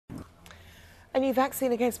A new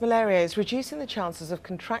vaccine against malaria is reducing the chances of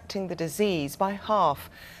contracting the disease by half.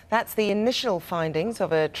 That's the initial findings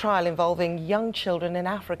of a trial involving young children in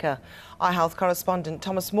Africa. Our health correspondent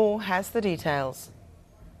Thomas Moore has the details.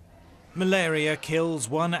 Malaria kills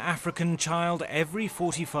one African child every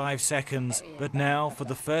 45 seconds. But now, for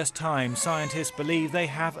the first time, scientists believe they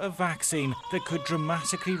have a vaccine that could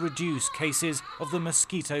dramatically reduce cases of the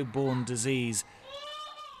mosquito-borne disease.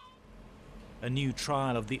 A new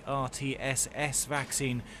trial of the RTS S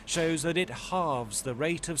vaccine shows that it halves the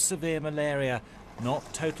rate of severe malaria.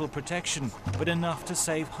 Not total protection, but enough to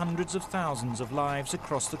save hundreds of thousands of lives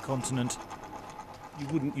across the continent. You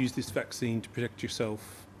wouldn't use this vaccine to protect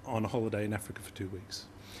yourself on a holiday in Africa for 2 weeks.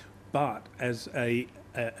 But as a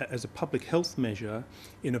public health measure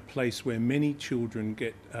in a place where many children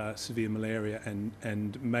get severe malaria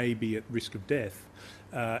and may be at risk of death,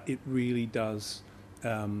 it really does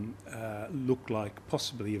look like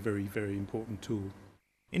possibly a very, very important tool.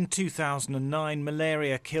 In 2009,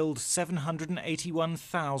 malaria killed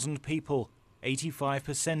 781,000 people.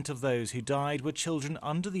 85% of those who died were children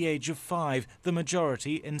under the age of 5, the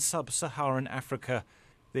majority in sub-Saharan Africa.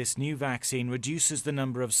 This new vaccine reduces the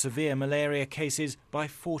number of severe malaria cases by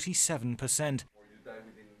 47%.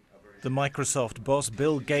 The Microsoft boss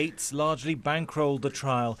Bill Gates largely bankrolled the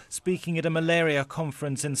trial. Speaking at a malaria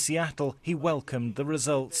conference in Seattle, he welcomed the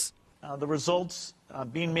results. The results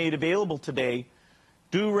being made available today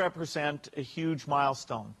do represent a huge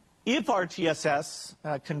milestone. If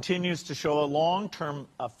RTS continues to show a long-term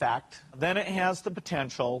effect, then it has the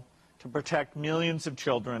potential to protect millions of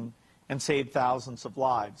children and save thousands of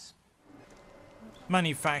lives.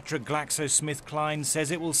 Manufacturer GlaxoSmithKline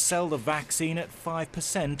says it will sell the vaccine at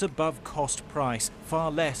 5% above cost price,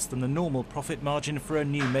 far less than the normal profit margin for a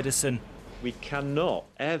new medicine. We cannot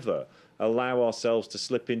ever allow ourselves to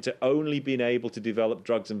slip into only being able to develop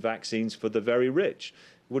drugs and vaccines for the very rich.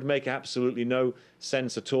 It would make absolutely no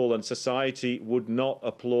sense at all, and society would not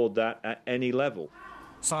applaud that at any level.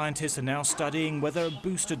 Scientists are now studying whether a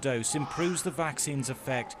booster dose improves the vaccine's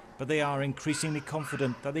effect, but they are increasingly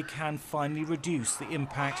confident that they can finally reduce the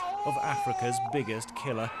impact of Africa's biggest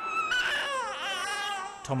killer.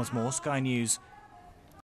 Thomas Moore, Sky News.